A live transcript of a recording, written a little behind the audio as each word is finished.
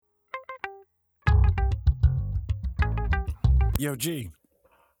Yo, G.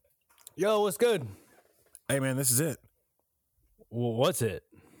 Yo, what's good? Hey, man, this is it. What's it?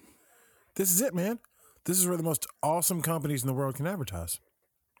 This is it, man. This is where the most awesome companies in the world can advertise.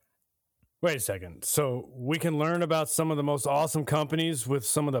 Wait a second. So we can learn about some of the most awesome companies with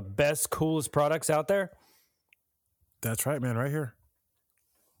some of the best, coolest products out there? That's right, man, right here.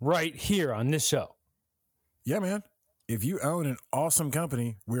 Right here on this show. Yeah, man. If you own an awesome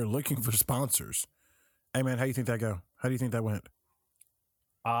company, we're looking for sponsors. Hey, man, how do you think that go? How do you think that went?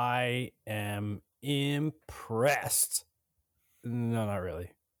 I am impressed. No, not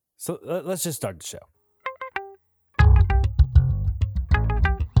really. So let's just start the show.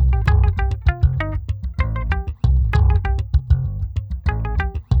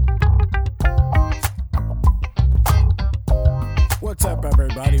 What's up,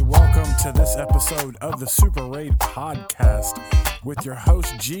 everybody? Welcome to this episode of the Super Raid Podcast with your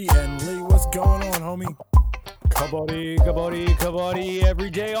host, G and Lee. What's going on, homie? Kabaddi, every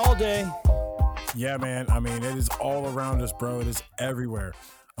day, all day. Yeah, man. I mean, it is all around us, bro. It is everywhere.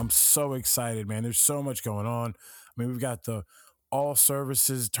 I'm so excited, man. There's so much going on. I mean, we've got the all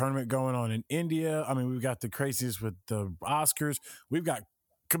services tournament going on in India. I mean, we've got the craziest with the Oscars. We've got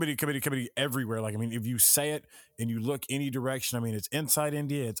committee everywhere. Like, I mean, if you say it and you look any direction, I mean, it's inside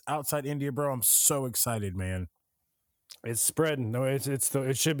India, it's outside India, bro. I'm so excited, man. It's spreading. No,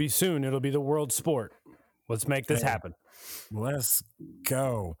 it should be soon. It'll be the world sport. Let's make this happen. Let's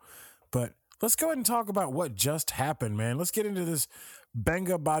go. But let's go ahead and talk about what just happened, man. Let's get into this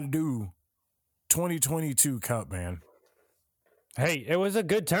Bangabandhu 2022 Cup, man. Hey, it was a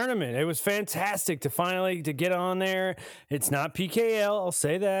good tournament. It was fantastic to finally to get on there. It's not PKL, I'll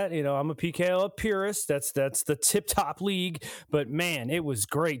say that. You know, I'm a PKL purist. That's the tip-top league. But, man, it was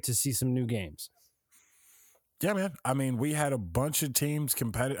great to see some new games. Yeah, man. I mean, we had a bunch of teams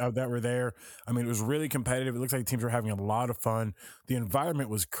competitive that were there. I mean, it was really competitive. It looks like teams were having a lot of fun. The environment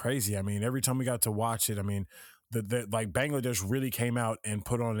was crazy. I mean, every time we got to watch it, I mean, like Bangladesh really came out and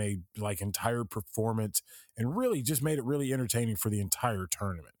put on a entire performance and really just made it really entertaining for the entire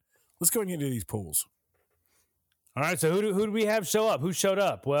tournament. Let's go and get into these pools. All right, so who do we have show up? Who showed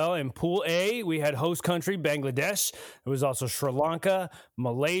up? Well, in Pool A, we had host country Bangladesh. It was also Sri Lanka,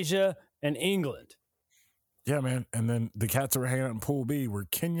 Malaysia, and England. Yeah, man. And then the cats that were hanging out in Pool B were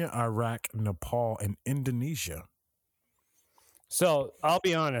Kenya, Iraq, Nepal, and Indonesia. So I'll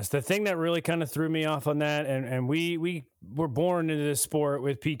be honest, the thing that really kind of threw me off on that, and we were born into this sport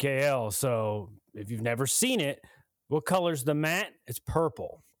with PKL. So if you've never seen it, what color's the mat? It's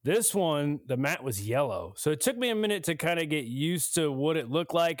purple. This one, the mat was yellow. So it took me a minute to kind of get used to what it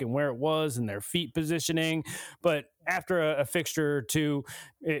looked like and where it was and their feet positioning. But after a fixture or two,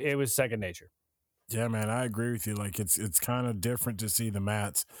 it was second nature. Yeah, man, I agree with you. Like it's kind of different to see the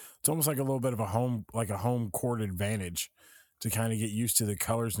mats. It's almost like a little bit of a home court advantage to kind of get used to the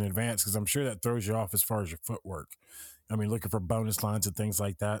colors in advance, because I'm sure that throws you off as far as your footwork. I mean, looking for bonus lines and things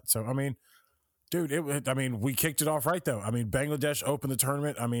like that. So, I mean, dude, we kicked it off right though. I mean, Bangladesh opened the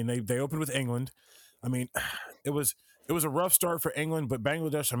tournament. I mean, they opened with England. I mean, it was a rough start for England, but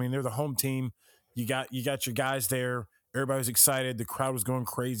Bangladesh, I mean, they're the home team. You got your guys there. Everybody was excited. The crowd was going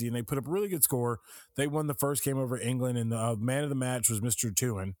crazy, and they put up a really good score. They won the first game over England, and the man of the match was Mr.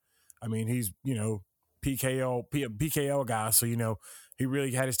 Tuin. I mean, he's, PKL guy, so, he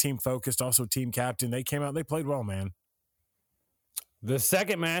really had his team focused, also team captain. They came out and they played well, man. The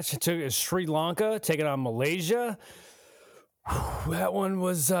second match took Sri Lanka taking on Malaysia. That one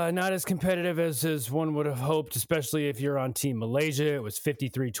was not as competitive as one would have hoped, especially if you're on Team Malaysia. It was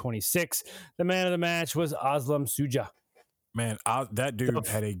 53-26. The man of the match was Aslam Suja. Man, that dude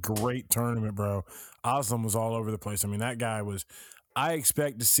had a great tournament, bro. Aslam was all over the place. I mean, that guy was. I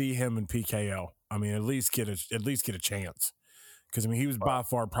expect to see him in PKL. I mean, at least get a chance, because I mean, he was by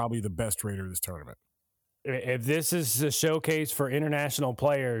far probably the best raider of this tournament. If this is a showcase for international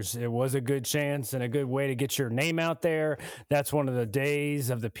players, it was a good chance and a good way to get your name out there. That's one of the days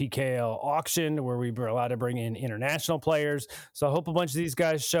of the PKL auction where we were allowed to bring in international players. So I hope a bunch of these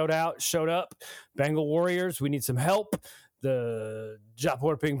guys showed up. Bengal Warriors, we need some help. The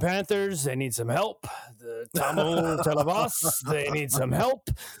Jaipur Pink Panthers, they need some help. The Tamil Televas, they need some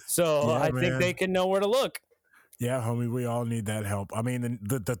help. So yeah, I think they can know where to look. Yeah, homie, we all need that help. I mean,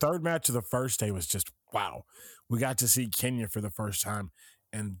 the third match of the first day was just, wow. We got to see Kenya for the first time,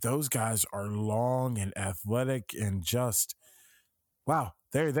 and those guys are long and athletic and just, wow,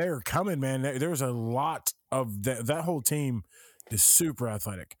 they're coming, man. There's a lot of that whole team is super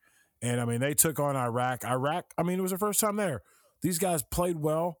athletic. And, I mean, they took on Iraq. I mean, it was their first time there. These guys played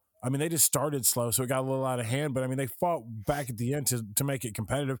well. I mean, they just started slow, so it got a little out of hand. But I mean, they fought back at the end to make it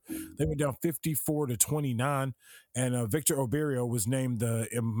competitive. They went down 54-29, and Victor Oberio was named the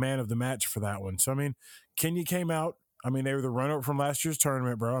man of the match for that one. So I mean, Kenya came out. I mean, they were the runner-up from last year's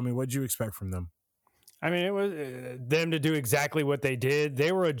tournament, bro. I mean, what'd you expect from them? I mean, it was them to do exactly what they did.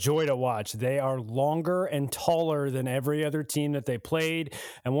 They were a joy to watch. They are longer and taller than every other team that they played.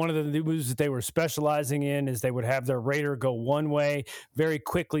 And one of the moves that they were specializing in is they would have their raider go one way, very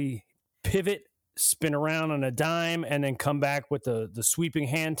quickly pivot, spin around on a dime, and then come back with the sweeping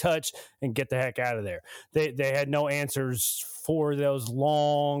hand touch and get the heck out of there. They had no answers for those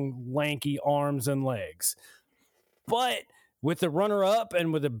long, lanky arms and legs. But with the runner-up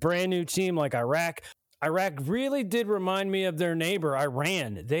and with a brand new team like Iraq really did remind me of their neighbor,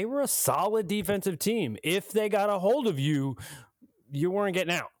 Iran. They were a solid defensive team. If they got a hold of you, you weren't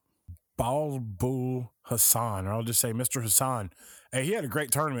getting out. Balbul Hassan, or I'll just say Mr. Hassan. Hey, he had a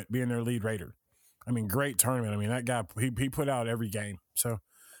great tournament being their lead raider. I mean, great tournament. I mean, that guy, he put out every game. So,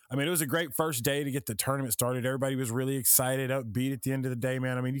 I mean, it was a great first day to get the tournament started. Everybody was really excited, upbeat at the end of the day,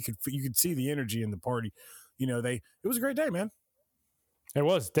 man. I mean, you could see the energy in the party. You know, it was a great day, man. It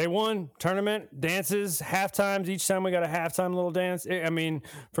was day one, tournament, dances, half times. Each time we got a halftime little dance. I mean,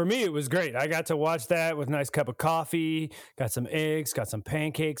 for me, it was great. I got to watch that with a nice cup of coffee, got some eggs, got some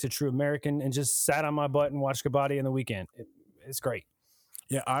pancakes, a true American, and just sat on my butt and watched Kabaddi on the weekend. It's great.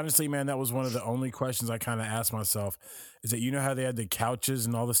 Yeah, honestly, man, that was one of the only questions I kind of asked myself is that, you know how they had the couches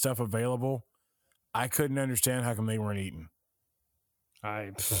and all the stuff available? I couldn't understand how come they weren't eating.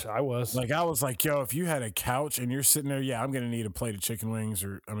 I was like, yo, if you had a couch and you're sitting there, yeah, I'm going to need a plate of chicken wings,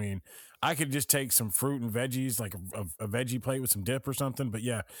 or, I mean, I could just take some fruit and veggies, like a veggie plate with some dip or something. But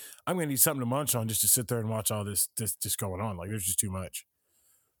yeah, I'm going to need something to munch on just to sit there and watch all this just going on. Like, there's just too much.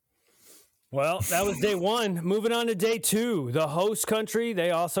 Well, that was day one. Moving on to day two. The host country,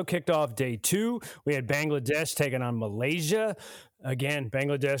 they also kicked off day two. We had Bangladesh taking on Malaysia. Again,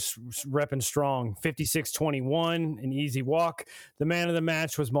 Bangladesh repping strong, 56-21, an easy walk. The man of the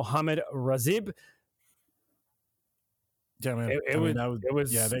match was Mohammad Razib. Yeah, man. It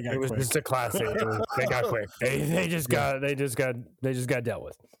was just a classic. They got quick. They just got dealt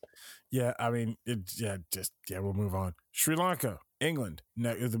with. Yeah, I mean, we'll move on. Sri Lanka, England,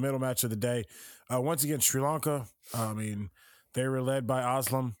 the middle match of the day. Once again, Sri Lanka, I mean, they were led by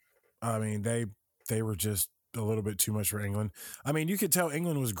Aslam. I mean, they were just a little bit too much for England. I mean, you could tell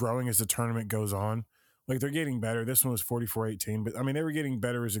England was growing as the tournament goes on. Like, they're getting better. This one was 44-18, but I mean, they were getting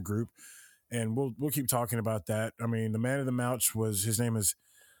better as a group, and we'll keep talking about that. I mean, the man of the match his name is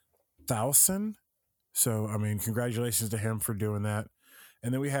Thowson. So, I mean, congratulations to him for doing that.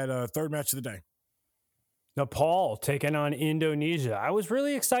 And then we had a third match of the day. Nepal taking on Indonesia. I was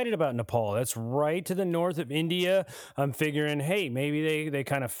really excited about Nepal. That's right to the north of India. I'm figuring, hey, maybe they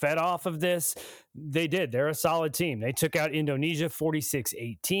kind of fed off of this. They did. They're a solid team. They took out Indonesia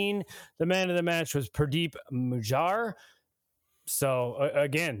 46-18. The man of the match was Pradeep Mujar. So,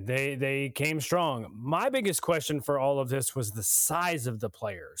 again, they came strong. My biggest question for all of this was the size of the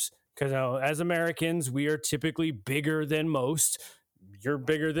players. Because as Americans, we are typically bigger than most. You're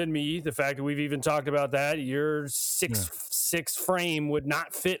bigger than me. The fact that we've even talked about that, your six frame would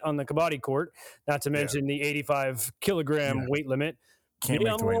not fit on the Kabaddi court, not to mention the 85 kilogram weight limit. Can't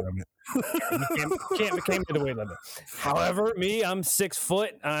make the weight limit. Can't make the weight limit. However, I'm 6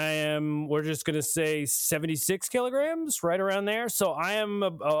 foot. We're just going to say 76 kilograms, right around there. So I am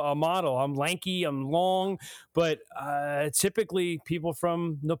a model. I'm lanky, I'm long, but typically people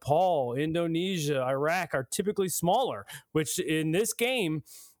from Nepal, Indonesia, Iraq are typically smaller, which in this game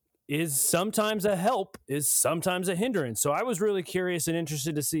is sometimes a help, is sometimes a hindrance. So I was really curious and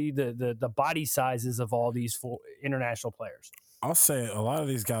interested to see the body sizes of all these international players. I'll say a lot of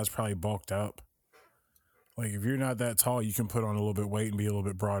these guys probably bulked up. Like, if you're not that tall, you can put on a little bit of weight and be a little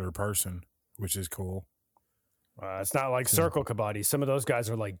bit broader person, which is cool. It's not like circle Kabaddi. Some of those guys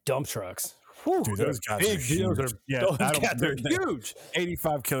are like dump trucks. Whew, dude, those guys big are huge. They're huge.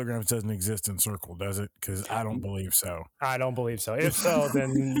 85 kilograms doesn't exist in circle, does it? Because I don't believe so. I don't believe so. If so,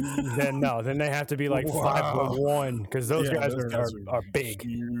 then no. Then they have to be like 5'1", because those guys are big.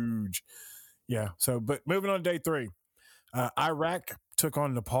 Huge. Yeah. So, but moving on to day three. Iraq took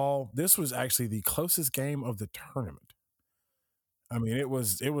on Nepal. This was actually the closest game of the tournament. I mean, it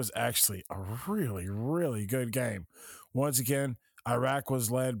was actually a really, really good game. Once again, Iraq was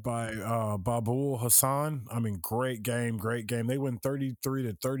led by Babul Hassan. I mean, great game. They win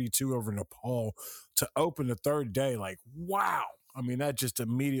 33-32 over Nepal to open the third day. Like, wow. I mean, that just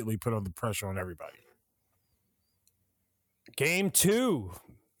immediately put on the pressure on everybody. Game two.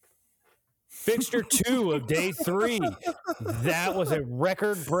 Fixture 2 of day 3. That was a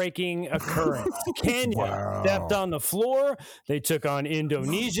record-breaking occurrence. Kenya stepped on the floor. They took on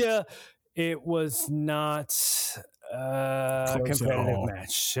Indonesia. It was not a competitive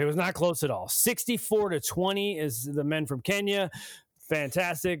match. It was not close at all. 64-20 is the men from Kenya.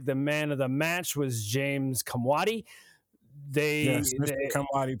 Fantastic. The man of the match was James Kamwadi. Mr.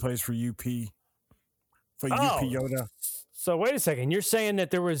 Kamwadi plays for UP. For UP Yoda. So wait a second. You're saying that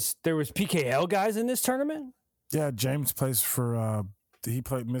there was PKL guys in this tournament? Yeah, James plays for he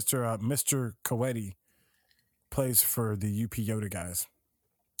played Mr. Kawedi plays for the UP Yoda guys.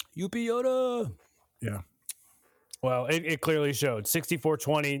 UP Yoda. Yeah. Well, it clearly showed.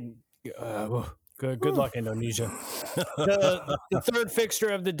 64-20. Good luck, Indonesia. The third fixture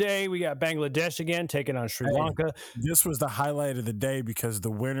of the day, we got Bangladesh again taking on Sri Lanka. This was the highlight of the day because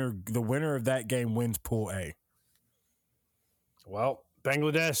the winner of that game wins Pool A. Well,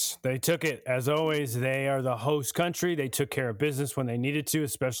 Bangladesh, they took it. As always, they are the host country. They took care of business when they needed to,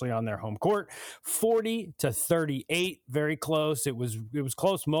 especially on their home court. 40-38, very close. It was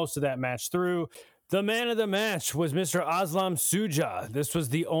close most of that match through. The man of the match was Mr. Aslam Suja. This was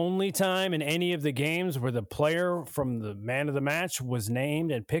the only time in any of the games where the player from the man of the match was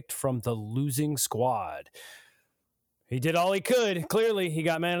named and picked from the losing squad. He did all he could. Clearly, he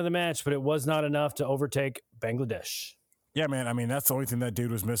got man of the match, but it was not enough to overtake Bangladesh. Yeah, man. I mean, that's the only thing that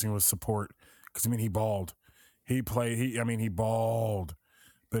dude was missing was support. Because, I mean, he balled. He balled.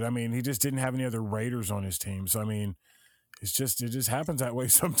 But, I mean, he just didn't have any other Raiders on his team. So, I mean, it just happens that way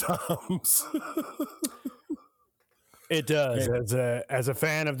sometimes. It does. As a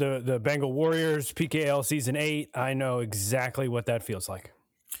fan of the Bengal Warriors, PKL Season 8, I know exactly what that feels like.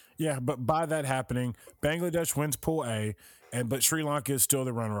 Yeah, but by that happening, Bangladesh wins Pool A, but Sri Lanka is still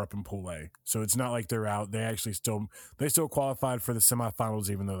the runner-up in Pool A. So it's not like they're out. They actually still qualified for the semifinals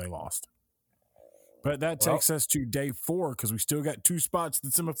even though they lost. But that takes us to day 4 because we still got 2 spots the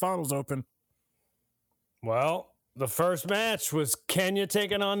semifinals open. Well, the first match was Kenya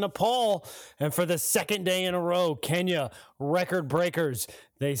taking on Nepal. And for the second day in a row, Kenya, record breakers.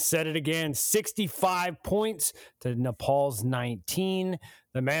 They set it again, 65 points to Nepal's 19.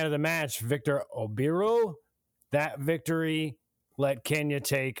 The man of the match, Victor Obiro. That victory let Kenya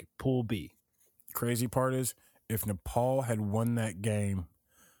take Pool B. Crazy part is, if Nepal had won that game,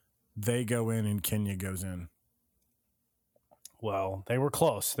 they go in and Kenya goes in. Well, they were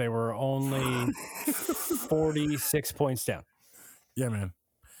close. They were only 46 points down. Yeah, man.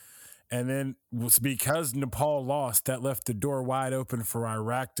 And then because Nepal lost, that left the door wide open for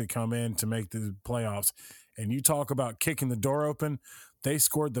Iraq to come in to make the playoffs. And you talk about kicking the door open, they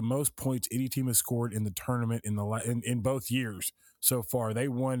scored the most points any team has scored in the tournament in both years so far. They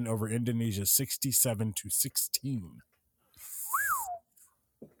won over Indonesia 67-16.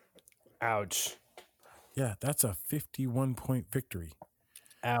 Ouch. Yeah, that's a 51-point victory.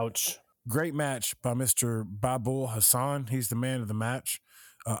 Ouch. Great match by Mr. Babul Hassan. He's the man of the match.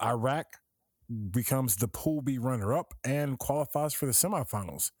 Iraq becomes the Pool B runner-up and qualifies for the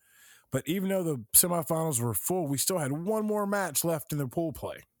semifinals. But even though the semifinals were full, we still had one more match left in the pool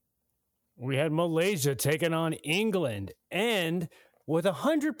play. We had Malaysia taking on England, and with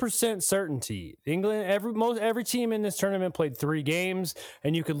 100% certainty, England, every team in this tournament played 3 games,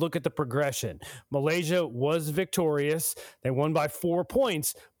 and you could look at the progression. Malaysia was victorious. They won by 4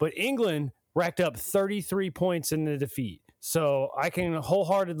 points, but England racked up 33 points in the defeat. So I can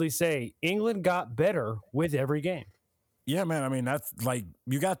wholeheartedly say England got better with every game. Yeah, man. I mean, that's like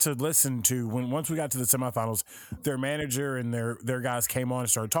you got to listen to once we got to the semifinals, their manager and their guys came on and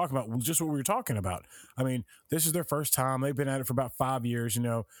started talking about just what we were talking about. I mean, this is their first time. They've been at it for about 5 years, and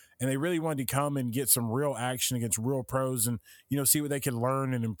they really wanted to come and get some real action against real pros and, see what they could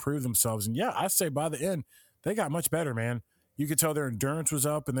learn and improve themselves. And yeah, I say by the end, they got much better, man. You could tell their endurance was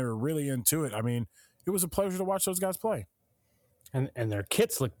up and they were really into it. I mean, it was a pleasure to watch those guys play. And their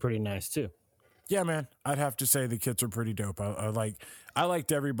kits look pretty nice too. Yeah, man. I'd have to say the kits are pretty dope. I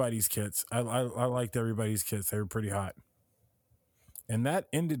liked everybody's kits. I liked everybody's kits. They were pretty hot. And that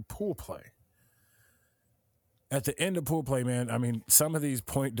ended pool play. At the end of pool play, man, I mean, some of these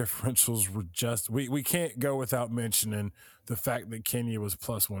point differentials were just we can't go without mentioning the fact that Kenya was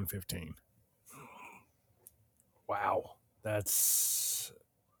plus 115. Wow.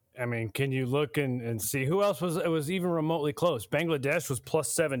 Can you look and see who else was even remotely close? Bangladesh was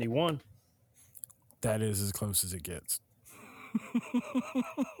plus 71. That is as close as it gets.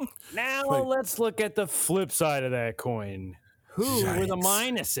 Now let's look at the flip side of that coin. Who were the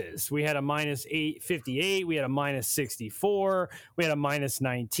Yikes. minuses? We had a minus 58. We had a minus 64. We had a minus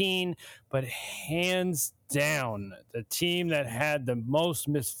 19. But hands down, the team that had the most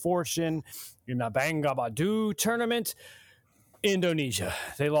misfortune in the Bangabandhu tournament, Indonesia.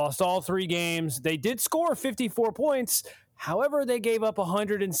 They lost all 3 games. They did score 54 points. However, they gave up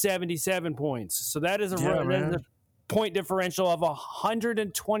 177 points. So that is a point differential of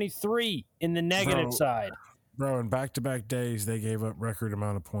 123 in the negative side. Bro, in back-to-back days, they gave up record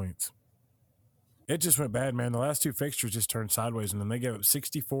amount of points. It just went bad, man. The last 2 fixtures just turned sideways, and then they gave up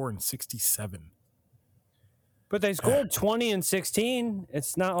 64 and 67. But they scored 20 and 16.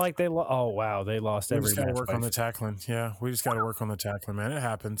 It's not like they oh, wow, they lost every match. We just got to work on the tackling. Yeah, we just got to work on the tackling, man. It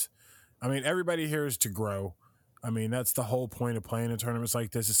happens. I mean, everybody here is to grow. I mean, that's the whole point of playing in tournaments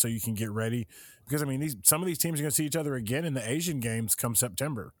like this, is so you can get ready. Because, I mean, some of these teams are going to see each other again in the Asian games come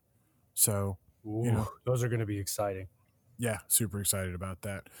September. So... Ooh, those are going to be exciting. Yeah, super excited about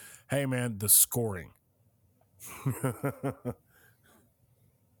that. Hey, man, the scoring.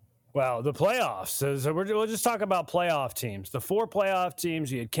 Well, the playoffs. So we'll just talk about playoff teams. The 4 playoff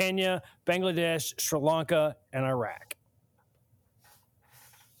teams, you had Kenya, Bangladesh, Sri Lanka, and Iraq.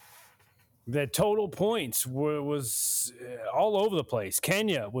 The total points was all over the place.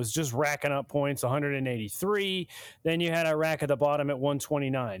 Kenya was just racking up points, 183. Then you had Iraq at the bottom at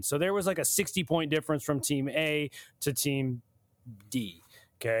 129. So there was like a 60-point difference from Team A to Team D.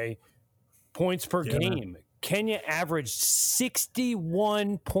 Okay. Points per game. Kenya averaged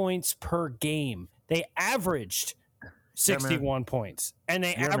 61 points per game. They averaged 61 points. And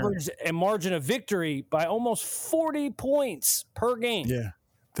they averaged a margin of victory by almost 40 points per game. Yeah.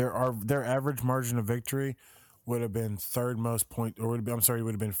 Their average margin of victory would have been would have been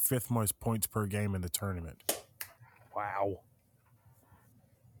 5th most points per game in the tournament. Wow.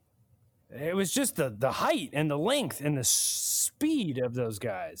 It was just the height and the length and the speed of those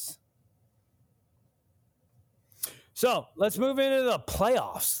guys. So let's move into the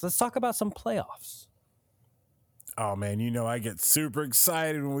playoffs. Let's talk about some playoffs. Oh, man, I get super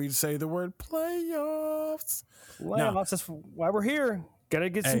excited when we say the word playoffs. That's why we're here. Gotta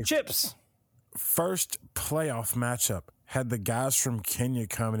get some chips. First playoff matchup had the guys from Kenya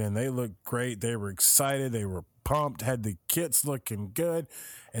coming in. They looked great. They were excited. They were pumped, had the kits looking good,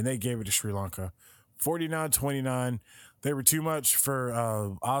 and they gave it to Sri Lanka. 49-29. They were too much for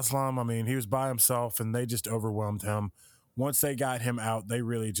Aslam. I mean, he was by himself, and they just overwhelmed him. Once they got him out, they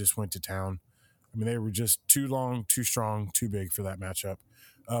really just went to town. I mean, they were just too long, too strong, too big for that matchup.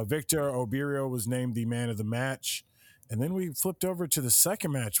 Victor Obirio was named the man of the match. And then we flipped over to the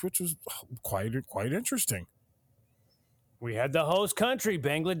second match, which was quite interesting. We had the host country,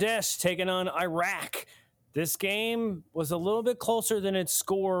 Bangladesh, taking on Iraq. This game was a little bit closer than its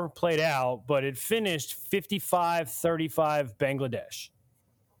score played out, but it finished 55-35 Bangladesh.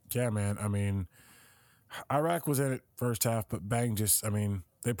 Yeah, man. I mean, Iraq was in it first half, but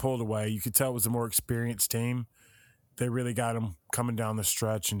they pulled away. You could tell it was a more experienced team. They really got them coming down the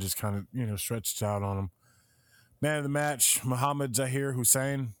stretch and just kind of, stretched out on them. Man of the match, Mohammad Zahir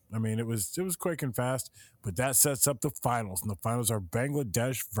Hussain. I mean, it was quick and fast, but that sets up the finals, and the finals are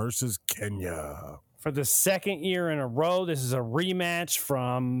Bangladesh versus Kenya. For the second year in a row, this is a rematch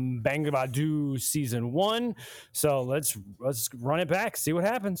from Bangabandhu Season 1. So let's run it back, see what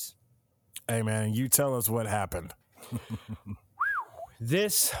happens. Hey, man, you tell us what happened.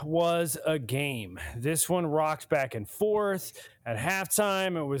 This was a game. This one rocked back and forth. At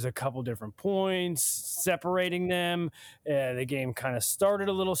halftime, it was a couple different points separating them. The game kind of started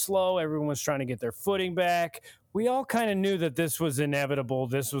a little slow. Everyone was trying to get their footing back. We all kind of knew that this was inevitable.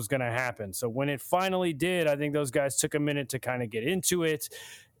 This was going to happen. So when it finally did, I think those guys took a minute to kind of get into it.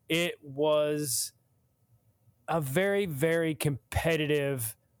 It was a very, very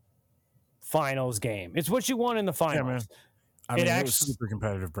competitive finals game. It's what you want in the finals. Yeah, man. It was super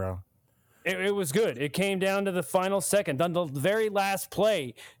competitive, bro. It was good. It came down to the final second. On the very last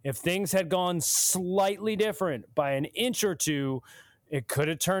play, if things had gone slightly different by an inch or two, it could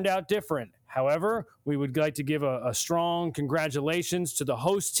have turned out different. However, we would like to give a strong congratulations to the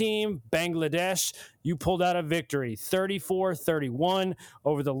host team, Bangladesh. You pulled out a victory, 34-31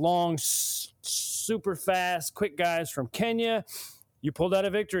 over the long, super fast, quick guys from Kenya. You pulled out a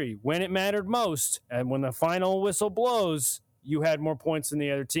victory when it mattered most. And when the final whistle blows, you had more points than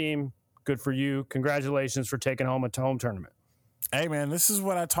the other team. Good for you. Congratulations for taking home a home tournament. Hey, man, this is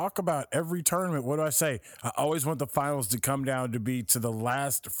what I talk about every tournament. What do I say? I always want the finals to come down to be to the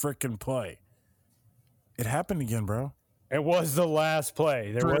last freaking play. It happened again, bro. It was the last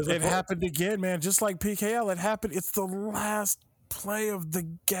play. It happened again, man. Just like PKL, it happened. It's the last play of the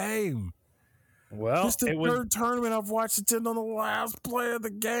game. Well, It's the third tournament I've watched it in on the last play of the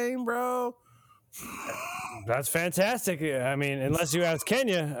game, bro. That's fantastic. I mean, unless you ask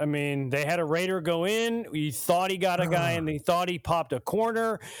Kenya, I mean, they had a Raider go in. He thought he got a guy, and he thought he popped a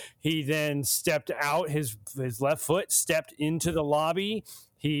corner. He then stepped out. His left foot stepped into the lobby.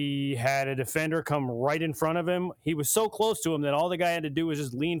 He had a defender come right in front of him. He was so close to him that all the guy had to do was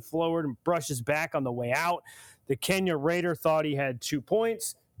just lean forward and brush his back on the way out. The Kenya Raider thought he had 2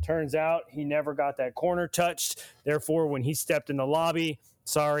 points. Turns out he never got that corner touched. Therefore, when he stepped in the lobby,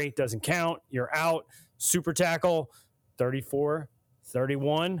 sorry, doesn't count. You're out. Super tackle, 34-31.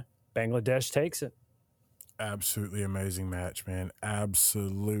 Bangladesh takes it. Absolutely amazing match, man.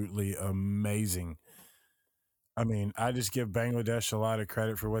 Absolutely amazing. I mean, I just give Bangladesh a lot of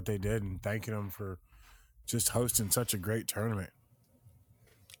credit for what they did and thanking them for just hosting such a great tournament.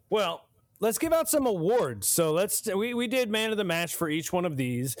 Well, let's give out some awards. So we did man of the match for each one of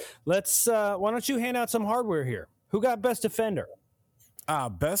these. Let's why don't you hand out some hardware here? Who got best defender?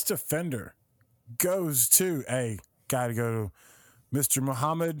 Best defender goes to gotta go to Mr.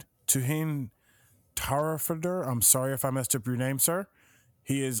 Mohammed Tuhin Tarafader. I'm sorry if I messed up your name, sir.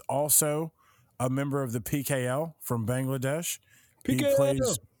 He is also a member of the PKL from Bangladesh. PKL. He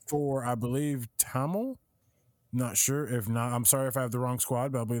plays for, I believe, Tamil. Not sure. If not, I'm sorry if I have the wrong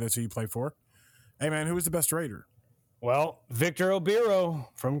squad, but I believe that's who you play for. Hey, man, who was the best Raider? Well, Victor Obiro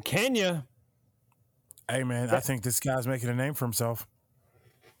from Kenya. Hey, man, I think this guy's making a name for himself.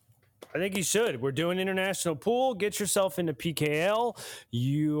 I think you should. We're doing international pool. Get yourself into PKL.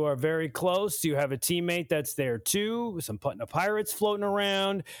 You are very close. You have a teammate that's there too. Some Putna Pirates floating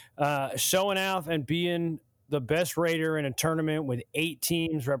around, showing off and being the best Raider in a tournament with 8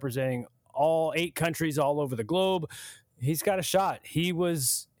 teams representing all 8 countries all over the globe. He's got a shot. He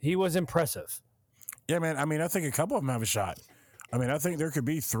was impressive. Yeah, man. I mean, I think a couple of them have a shot. I mean, I think there could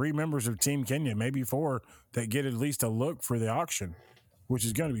be 3 members of Team Kenya, maybe 4, that get at least a look for the auction, which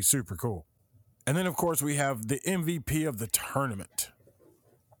is going to be super cool. And then, of course, we have the MVP of the tournament.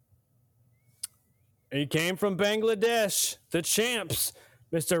 He came from Bangladesh, the champs,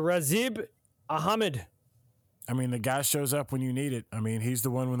 Mr. Razib Ahmed. I mean, the guy shows up when you need it. I mean, he's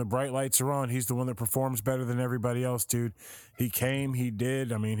the one when the bright lights are on. He's the one that performs better than everybody else, dude. He came, he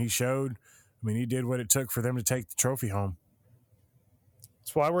did. I mean, he showed. I mean, he did what it took for them to take the trophy home.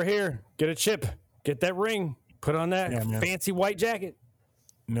 That's why we're here. Get a chip. Get that ring. Put on that fancy white jacket.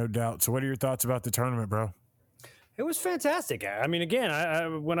 No doubt. So what are your thoughts about the tournament, bro? It was fantastic. I mean,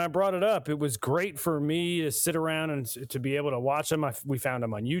 again, when I brought it up, it was great for me to sit around and to be able to watch them. We found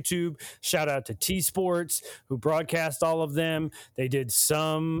them on YouTube. Shout out to T Sports, who broadcast all of them. They did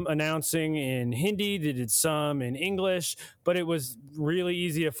some announcing in Hindi. They did some in English, but it was really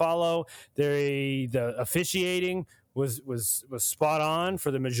easy to follow. The officiating was spot on for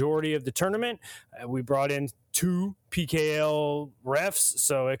the majority of the tournament. We brought in 2 PKL refs,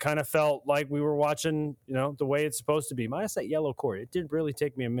 so it kind of felt like we were watching, the way it's supposed to be. Minus that yellow cord, it did really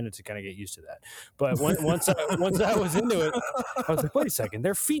take me a minute to kind of get used to that. But once I was into it, I was like, wait a second,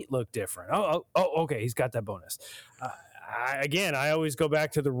 their feet look different. Oh, okay, he's got that bonus. I always go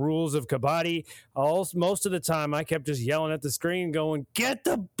back to the rules of Kabaddi. Most of the time, I kept just yelling at the screen going, get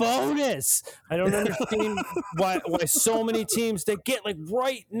the bonus. I don't understand why so many teams, they get like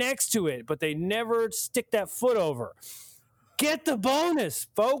right next to it, but they never stick that foot over. Get the bonus,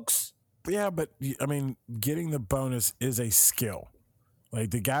 folks. Yeah, but I mean, getting the bonus is a skill.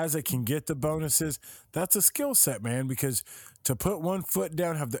 Like the guys that can get the bonuses, that's a skill set, man, because to put one foot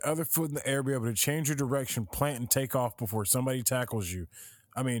down, have the other foot in the air, be able to change your direction, plant and take off before somebody tackles you.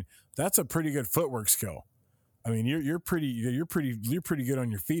 I mean, that's a pretty good footwork skill. I mean, you're pretty good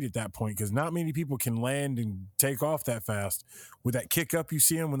on your feet at that point, because not many people can land and take off that fast. With that kick up, you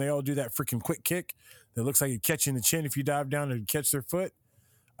see them when they all do that freaking quick kick that looks like it catch you in the chin if you dive down and catch their foot.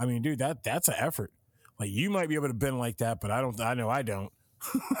 I mean, dude, that's an effort. Like you might be able to bend like that, but I know I don't.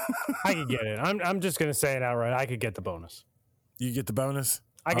 I could get it. I'm just gonna say it outright. I could get the bonus. You get the bonus?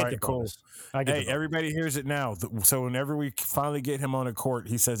 I get the bonus. Hey, everybody hears it now. So whenever we finally get him on a court,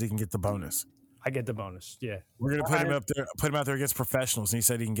 he says he can get the bonus. I get the bonus. Yeah. We're going to put him out there against professionals, and he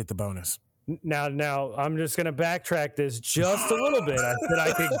said he can get the bonus. Now, I'm just going to backtrack this just a little bit. I said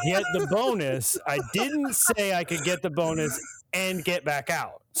I could get the bonus. I didn't say I could get the bonus and get back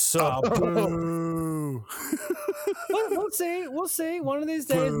out. So we'll see. One of these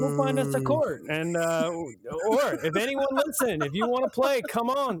days we'll find us a court, and or if anyone listen, if you want to play, come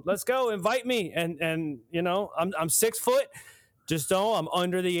on, let's go. Invite me, and I'm 6 foot. Just know I'm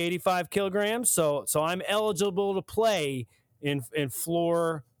under the 85 kilograms, so I'm eligible to play in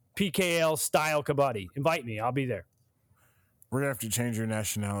floor PKL style kabaddi. Invite me, I'll be there. We're gonna have to change your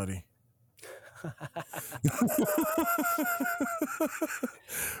nationality.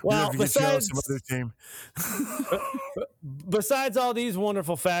 Well, have to get you out some other team. Besides all these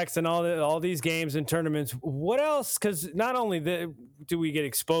wonderful facts and all these games and tournaments, what else? Because not only do we get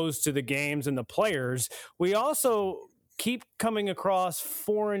exposed to the games and the players, we also keep coming across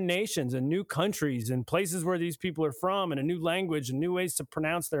foreign nations and new countries and places where these people are from and a new language and new ways to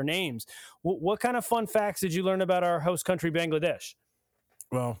pronounce their names. What kind of fun facts did you learn about our host country, Bangladesh?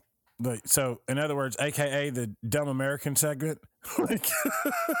 Well, so in other words, AKA the dumb American segment. Well,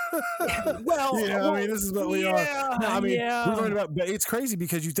 I mean, this is what we are. No, I mean, we learned about, but it's crazy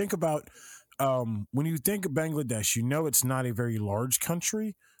because you think about when you think of Bangladesh, you know it's not a very large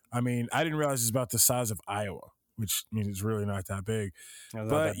country. I mean, I didn't realize it's about the size of Iowa, which means it's really not that big.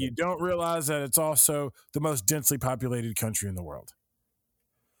 But you don't realize that it's also the most densely populated country in the world.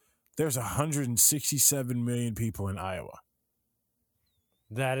 There's 167 million people in Iowa.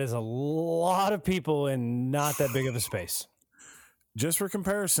 That is a lot of people in not that big of a space. Just for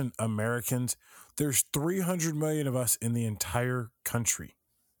comparison, Americans, there's 300 million of us in the entire country.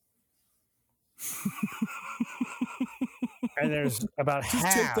 And there's about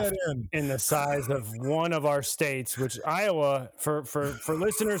half in the size of one of our states, which Iowa, for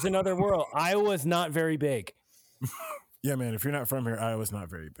listeners in other world, Iowa is not very big. Yeah, man, if you're not from here, Iowa's not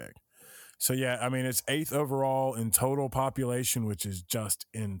very big. So, yeah, I mean, it's 8th overall in total population, which is just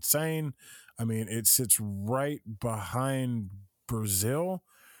insane. I mean, it sits right behind Brazil,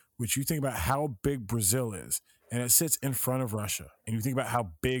 which you think about how big Brazil is, and it sits in front of Russia. And you think about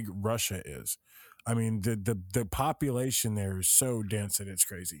how big Russia is. I mean, the population there is so dense that it's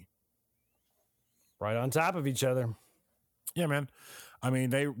crazy. Right on top of each other. Yeah, man. I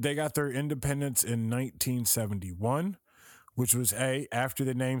mean, they got their independence in 1971. Which was after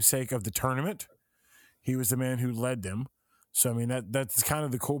the namesake of the tournament. He was the man who led them. So, I mean, that's kind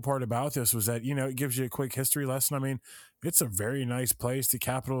of the cool part about this was that, it gives you a quick history lesson. I mean, it's a very nice place. The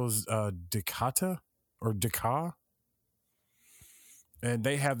capital is Dhaka. And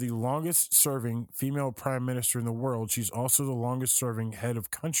they have the longest serving female prime minister in the world. She's also the longest serving head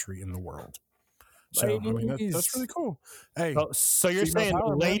of country in the world. So, I mean, that's really cool. Hey, so you're saying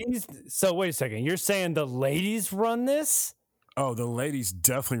the ladies? Man. So wait a second. You're saying the ladies run this? Oh, the ladies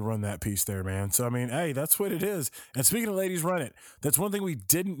definitely run that piece there, man. So, I mean, hey, that's what it is. And speaking of ladies run it, that's one thing we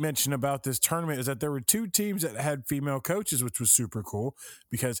didn't mention about this tournament is that there were 2 teams that had female coaches, which was super cool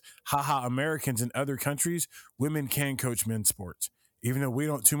because, Americans in other countries, women can coach men's sports. Even though we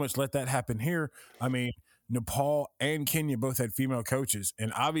don't too much let that happen here. I mean, Nepal and Kenya both had female coaches.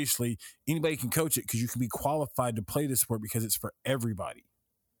 And obviously, anybody can coach it because you can be qualified to play the sport because it's for everybody.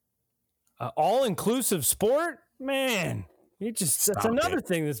 All-inclusive sport? Man. That's another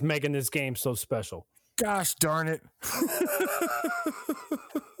thing that's making this game so special. Gosh darn it.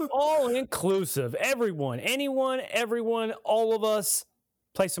 All inclusive. Everyone, anyone, everyone, all of us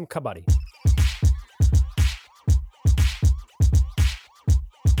play some kabaddi.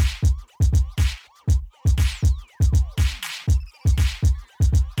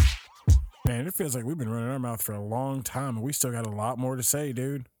 Man, it feels like we've been running our mouth for a long time and we still got a lot more to say,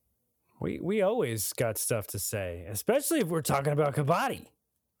 dude. We always got stuff to say, especially if we're talking about kabaddi.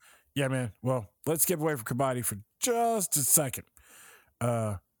 Yeah, man. Well, let's get away from kabaddi for just a second.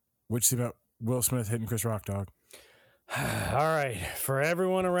 What'd you say about Will Smith hitting Chris Rock, dog? All right. For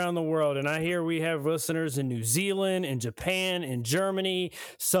everyone around the world, and I hear we have listeners in New Zealand, in Japan, in Germany,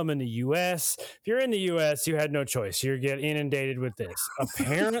 some in the U.S. If you're in the U.S., you had no choice. You get inundated with this.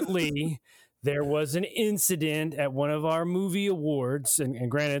 Apparently, there was an incident at one of our movie awards, and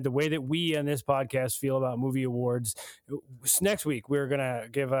granted, the way that we on this podcast feel about movie awards, next week we're going to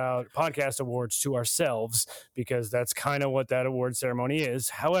give out podcast awards to ourselves because that's kind of what that award ceremony is.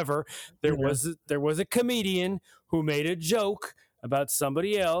 However, there was a comedian who made a joke about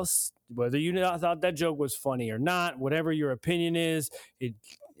somebody else, whether you thought that joke was funny or not, whatever your opinion is, it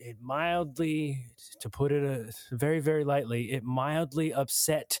mildly, to put it very, very lightly, it mildly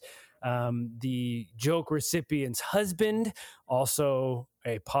upset the joke recipient's husband, also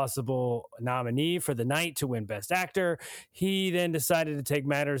a possible nominee for the night to win Best Actor. He then decided to take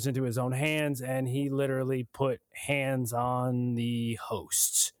matters into his own hands, and he literally put hands on the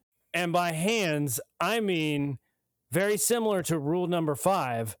hosts. And by hands, I mean very similar to rule number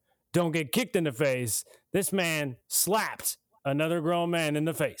 5, don't get kicked in the face. This man slapped another grown man in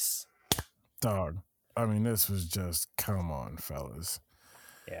the face. Dog. I mean, this was just, come on, fellas.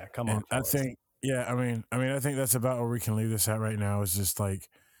 Yeah, come on. I think that's about where we can leave this at right now. It's just like,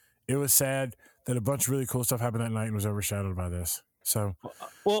 it was sad that a bunch of really cool stuff happened that night and was overshadowed by this. So,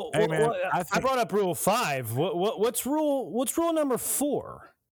 I brought up rule 5. What's rule number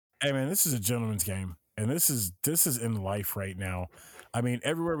 4? Hey man, this is a gentleman's game, and this is in life right now. I mean,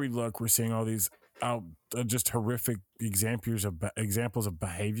 everywhere we look, we're seeing all these out just horrific examples of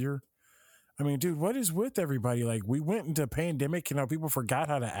behavior. I mean, dude, what is with everybody? Like, we went into a pandemic, and now people forgot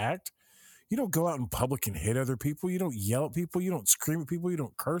how to act. You don't go out in public and hit other people. You don't yell at people. You don't scream at people. You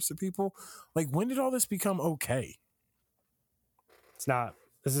don't curse at people. Like, when did all this become okay? It's not.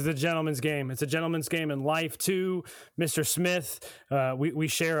 This is a gentleman's game. It's a gentleman's game in life too, Mr. Smith. We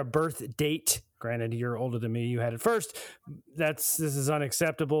share a birth date. Granted, you're older than me. You had it first. This is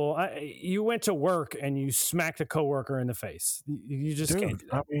unacceptable. You went to work and you smacked a coworker in the face. You just can't do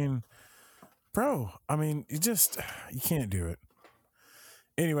that. I mean, bro, you can't do it.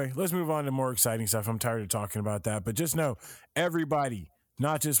 Anyway, let's move on to more exciting stuff. I'm tired of talking about that, but just know, everybody,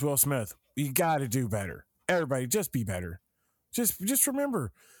 not just Will Smith, you got to do better. Everybody, just be better. Just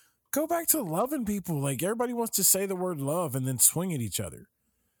remember, go back to loving people. Like, everybody wants to say the word love and then swing at each other.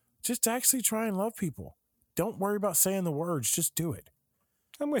 Just actually try and love people. Don't worry about saying the words. Just do it.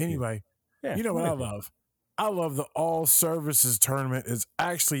 I'm with you. Anyway, Yeah, you know what I love? I love the All Services tournament is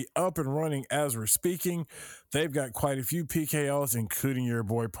actually up and running as we're speaking. They've got quite a few PKLs, including your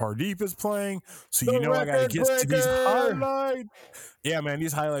boy Pardeep is playing. So you know I got to get to these highlights. Yeah, man,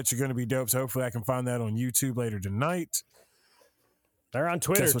 these highlights are going to be dope. So hopefully I can find that on YouTube later tonight. They're on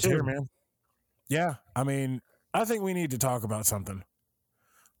Twitter Guess what's too, here, man. Yeah, I mean, I think we need to talk about something.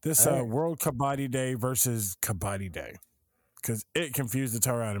 This World Kabaddi Day versus Kabaddi Day, because it confused the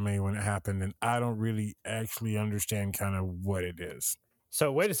tar out of me when it happened, and I don't really actually understand kind of what it is.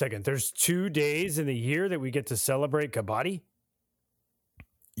 So wait a second. There's 2 days in the year that we get to celebrate Kabaddi?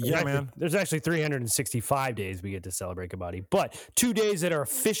 Yeah, man. There's actually 365 days we get to celebrate Kabaddi, but 2 days that are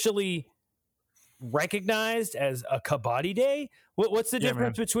officially recognized as a Kabaddi Day. What's the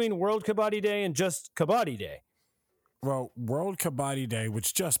difference between World Kabaddi Day and just Kabaddi Day? Well, World Kabaddi Day,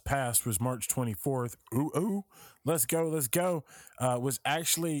 which just passed, was March 24th. Ooh, let's go. Was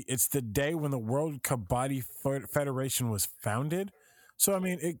actually, it's the day when the World Kabaddi Federation was founded. So, I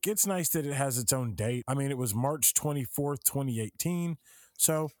mean, it gets nice that it has its own date. I mean, it was March 24th, 2018.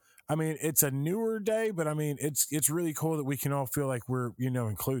 So, I mean, it's a newer day, but I mean, it's really cool that we can all feel like we're,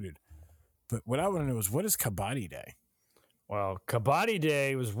 included. But what I want to know is, what is Kabaddi Day? Well, Kabaddi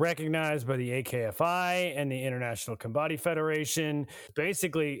Day was recognized by the AKFI and the International Kabaddi Federation.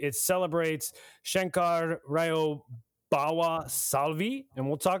 Basically, it celebrates Shankar Rao Bawa Salvi, and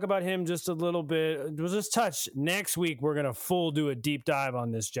we'll talk about him just a little bit. We'll just touch. Next week, we're going to do a deep dive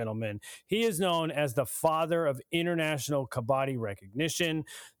on this gentleman. He is known as the father of international Kabaddi recognition.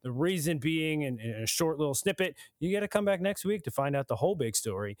 The reason being, in a short little snippet, you got to come back next week to find out the whole big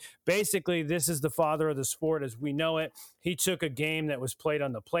story. Basically, this is the father of the sport as we know it. He took a game that was played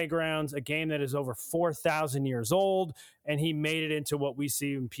on the playgrounds, a game that is over 4,000 years old, and he made it into what we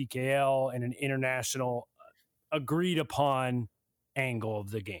see in PKL and an international agreed upon angle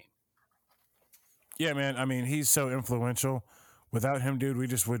of the game. Yeah, man. I mean, he's so influential. Without him, dude, we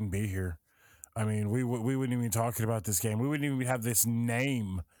just wouldn't be here. I mean, we wouldn't even be talking about this game. We wouldn't even have this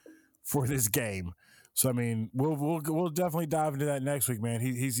name for this game. So, I mean, we'll definitely dive into that next week, man.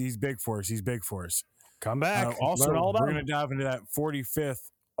 He's big for us. He's big for us. Come back. Also, we're going to dive into that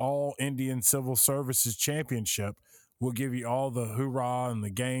 45th All Indian Civil Services Championship. We'll give you all the hoorah and the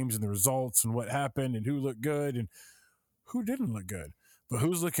games and the results and what happened and who looked good and who didn't look good. But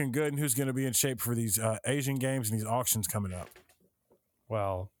who's looking good and who's going to be in shape for these Asian games and these auctions coming up.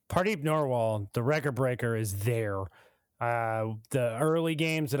 Well, Pardeep Narwal, the record breaker, is there. The early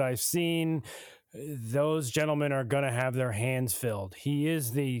games that I've seen, those gentlemen are going to have their hands filled. He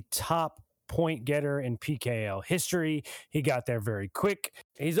is the top point getter in PKL history. He got there very quick.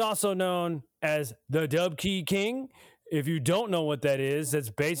 He's also known as the Dub Key King. If you don't know what that is, that's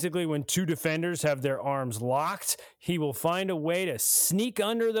basically when two defenders have their arms locked. He will find a way to sneak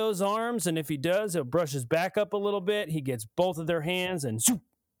under those arms, and if he does, he'll brush his back up a little bit. He gets both of their hands and zoop,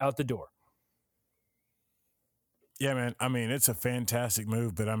 out the door. Yeah, man. I mean, it's a fantastic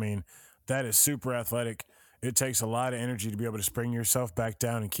move, but I mean, that is super athletic. It takes a lot of energy to be able to spring yourself back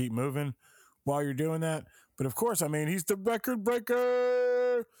down and keep moving while you're doing that. But of course, I mean, he's the record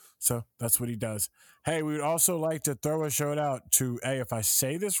breaker. So that's what he does. Hey, we would also like to throw a shout out to, if I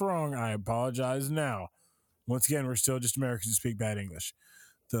say this wrong, I apologize now. Once again, we're still just Americans who speak bad English.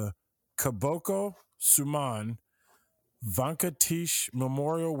 The Kaboko Suman Venkatesh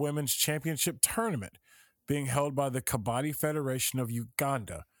Memorial Women's Championship Tournament being held by the Kabaddi Federation of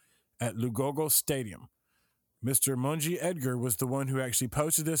Uganda at Lugogo Stadium. Mr. Munji Edgar was the one who actually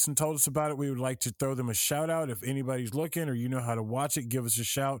posted this and told us about it. We would like to throw them a shout out. If anybody's looking or you know how to watch it, give us a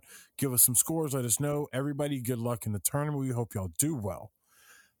shout. Give us some scores. Let us know. Everybody, good luck in the tournament. We hope y'all do well.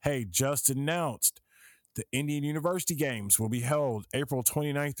 Hey, just announced the Indian University Games will be held April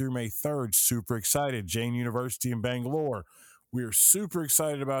 29th through May 3rd. Super excited. Jain University in Bangalore. We are super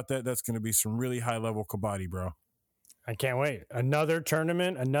excited about that. That's going to be some really high-level kabaddi, bro. I can't wait. Another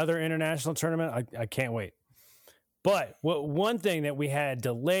tournament, another international tournament. I can't wait. But one thing that we had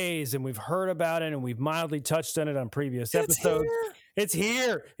delays, and we've heard about it, and we've mildly touched on it on previous episodes. It's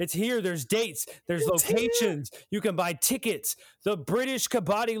here. It's here. There's dates. There's locations. You can buy tickets. The British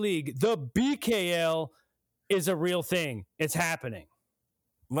Kabaddi League, the BKL, is a real thing. It's happening.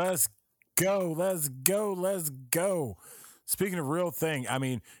 Let's go. Let's go. Let's go. Speaking of real thing, I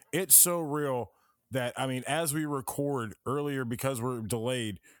mean, it's so real that, I mean, as we record earlier, because we're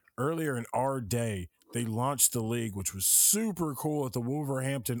delayed, earlier in our day, they launched the league, which was super cool at the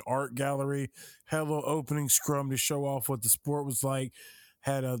Wolverhampton Art Gallery. Had a little opening scrum to show off what the sport was like.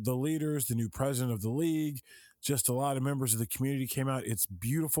 Had the leaders, the new president of the league, just a lot of members of the community came out. It's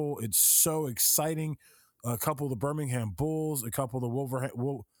beautiful. It's so exciting. A couple of the Birmingham Bulls, a couple of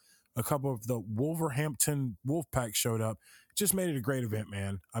the Wolverhampton Wolfpack showed up. Just made it a great event,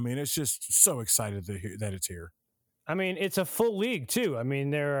 man. I mean, it's just so excited that it's here. I mean, it's a full league, too. I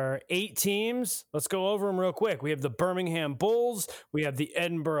mean, there are 8 teams. Let's go over them real quick. We have the Birmingham Bulls. We have the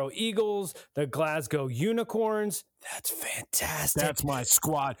Edinburgh Eagles, the Glasgow Unicorns. That's fantastic. That's my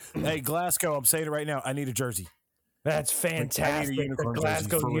squad. Hey, Glasgow, I'm saying it right now. I need a jersey. That's fantastic. The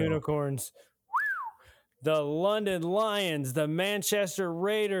Glasgow Unicorns. The London Lions, the Manchester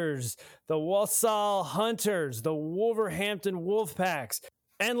Raiders, the Walsall Hunters, the Wolverhampton Wolfpacks.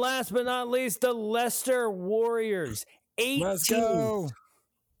 And last but not least, the Leicester Warriors. 8 Let's teams. go.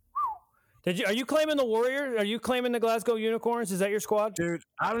 Are you claiming the Warriors? Are you claiming the Glasgow Unicorns? Is that your squad? Dude,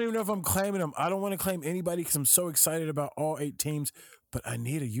 I don't even know if I'm claiming them. I don't want to claim anybody because I'm so excited about all 8 teams, but I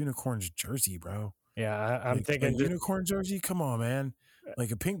need a Unicorns jersey, bro. Yeah, I'm thinking. A unicorn jersey? Come on, man.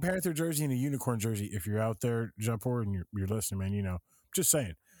 Like a Pink Panther jersey and a unicorn jersey. If you're out there, jump forward and you're listening, man, you know, just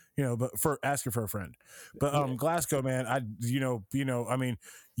saying. You know, but for asking for a friend. But Glasgow, man, I mean,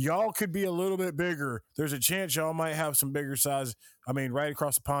 y'all could be a little bit bigger. There's a chance y'all might have some bigger size. I mean, right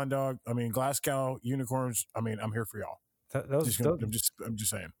across the pond, dog. I mean, Glasgow Unicorns. I mean, I'm here for y'all. I'm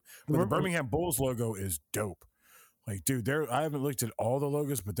just saying. But the Birmingham Bulls logo is dope. Like, dude, I haven't looked at all the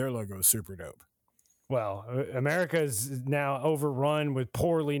logos, but their logo is super dope. Well, America is now overrun with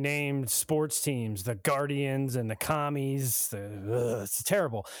poorly named sports teams, the Guardians and the Commies. It's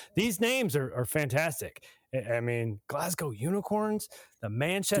terrible. These names are fantastic. I mean, Glasgow Unicorns, the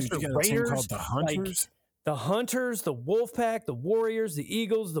Manchester Raiders, called the Hunters. The Hunters, the Wolfpack, the Warriors, the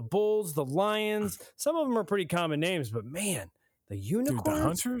Eagles, the Bulls, the Lions. Some of them are pretty common names, but man, the Unicorns. Dude, the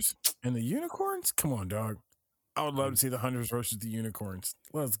Hunters and the Unicorns? Come on, dog. I would love to see the Hunters versus the Unicorns.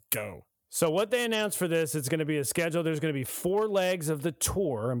 Let's go. So what they announced for this, it's going to be a schedule. There's going to be 4 legs of the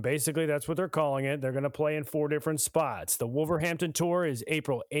tour, and basically that's what they're calling it. They're going to play in 4 different spots. The Wolverhampton tour is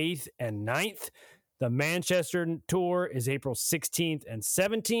April 8th and 9th. The Manchester tour is April 16th and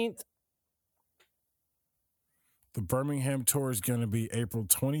 17th. The Birmingham tour is going to be April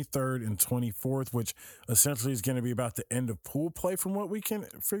 23rd and 24th, which essentially is going to be about the end of pool play from what we can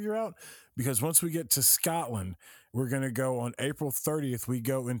figure out. Because once we get to Scotland, we're going to go on April 30th. We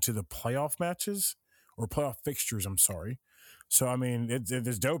go into the playoff matches or playoff fixtures. I'm sorry. So, I mean,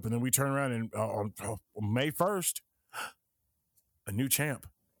 it's dope. And then we turn around and on May 1st, a new champ.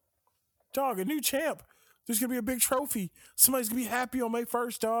 Dog, a new champ. There's going to be a big trophy. Somebody's going to be happy on May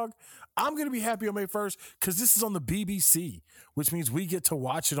 1st, dog. I'm going to be happy on May 1st because this is on the BBC, which means we get to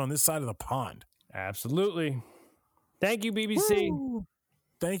watch it on this side of the pond. Absolutely. Thank you, BBC. Woo.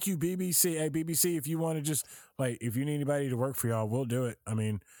 Thank you, BBC. Hey, BBC, if you want to just, like, if you need anybody to work for y'all, we'll do it. I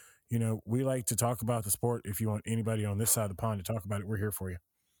mean, you know, we like to talk about the sport. If you want anybody on this side of the pond to talk about it, we're here for you.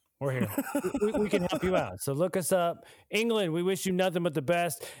 We're here. we can help you out. So look us up. England, we wish you nothing but the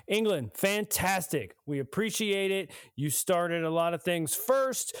best. England, fantastic. We appreciate it. You started a lot of things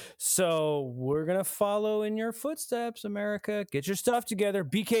first, so we're going to follow in your footsteps, America. Get your stuff together.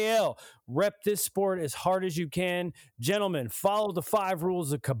 BKL, rep this sport as hard as you can. Gentlemen, follow the 5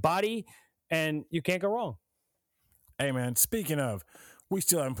 rules of Kabaddi, and you can't go wrong. Hey, man, speaking of, we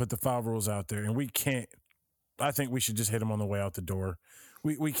still haven't put the 5 rules out there, and we can't. I think we should just hit them on the way out the door.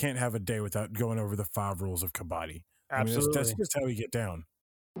 We can't have a day without going over the 5 rules of Kabaddi. Absolutely. I mean, that's just how we get down.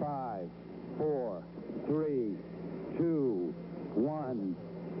 5, 4, 3, 2, 1,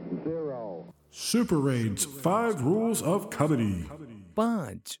 0. Super Raids 5 rules of Kabaddi.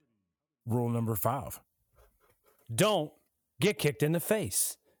 Bunch. Rule number 5. Don't get kicked in the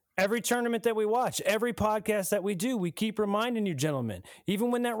face. Every tournament that we watch, every podcast that we do, we keep reminding you, gentlemen,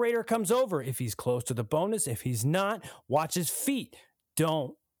 even when that raider comes over, if he's close to the bonus, if he's not, watch his feet.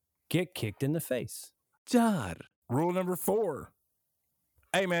 Don't get kicked in the face. 4. Rule number 4.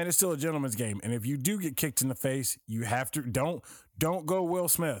 Hey man, it's still a gentleman's game, and if you do get kicked in the face, you have to don't go Will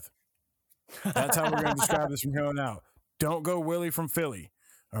Smith. That's how we're going to describe this from here on out. Don't go Willie from Philly.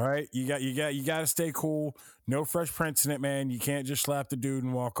 All right, you got to stay cool. No Fresh Prince in it, man. You can't just slap the dude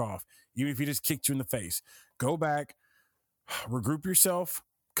and walk off, even if he just kicked you in the face. Go back, regroup yourself,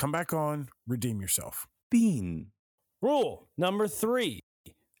 come back on, redeem yourself. 3. Rule number 3,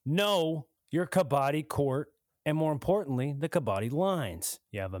 know your Kabaddi court, and more importantly, the Kabaddi lines.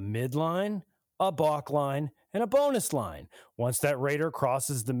 You have a midline, a balk line, and a bonus line. Once that raider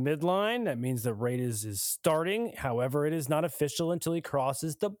crosses the midline, that means the raid is starting. However, it is not official until he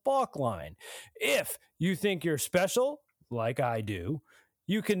crosses the balk line. If you think you're special, like I do,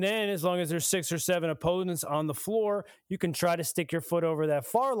 you can then, as long as there's 6 or 7 opponents on the floor, you can try to stick your foot over that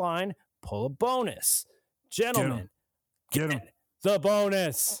far line, pull a bonus. Gentlemen, Get him. The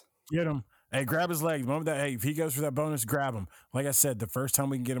bonus. Get him. Hey, grab his legs. Moment that, hey, if he goes for that bonus, grab him. Like I said, the first time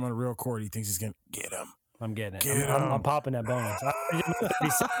we can get him on a real court, he thinks he's going to get him. I'm getting it. Get I'm popping that bonus.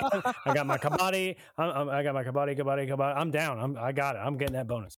 I got my Kabaddi. I got my Kabaddi. I'm down. I got it. I'm getting that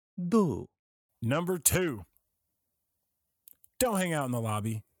bonus. 2. Number 2. Don't hang out in the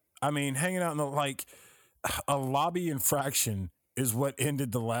lobby. I mean, hanging out in a lobby infraction is what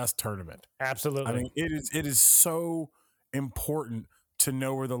ended the last tournament. Absolutely. I mean, it is so important to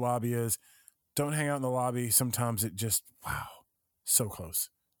know where the lobby is. Don't hang out in the lobby. Sometimes it just, wow, so close.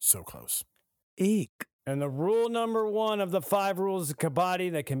 So close. 1. And the rule number 1 of the 5 rules of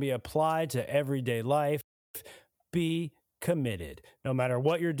Kabaddi that can be applied to everyday life, be committed. No matter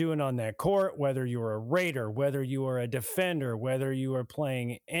what you're doing on that court, whether you're a raider, whether you are a defender, whether you are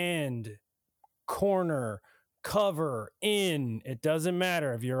playing end, corner, cover, in, it doesn't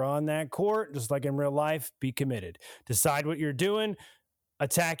matter. If you're on that court, just like in real life, be committed. Decide what you're doing,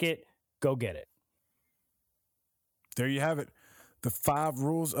 attack it, go get it. There you have it. The 5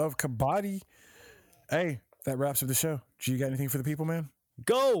 rules of Kabaddi. Hey, that wraps up the show. Do you got anything for the people, man?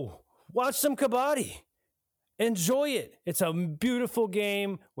 Go watch some Kabaddi. Enjoy it. It's a beautiful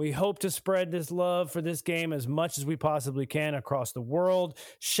game. We hope to spread this love for this game as much as we possibly can across the world.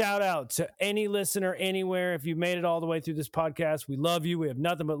 Shout out to any listener anywhere. If you made it all the way through this podcast, we love you. We have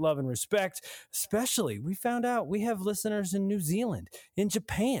nothing but love and respect. Especially, we found out we have listeners in New Zealand, in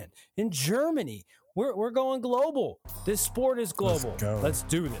Japan, in Germany. We're going global. This sport is global. Let's go. Let's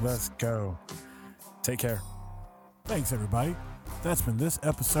do this. Let's go. Take care. Thanks, everybody. That's been this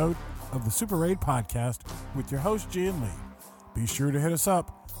episode of the Super Raid Podcast with your host, G and Lee. Be sure to hit us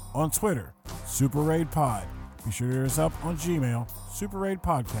up on Twitter, Super Raid Pod. Be sure to hit us up on Gmail,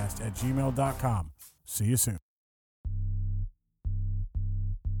 superraidpodcast@gmail.com. See you soon.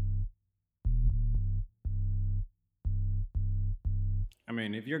 I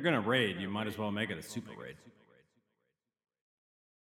mean, if you're going to raid, you might as well make it a super raid.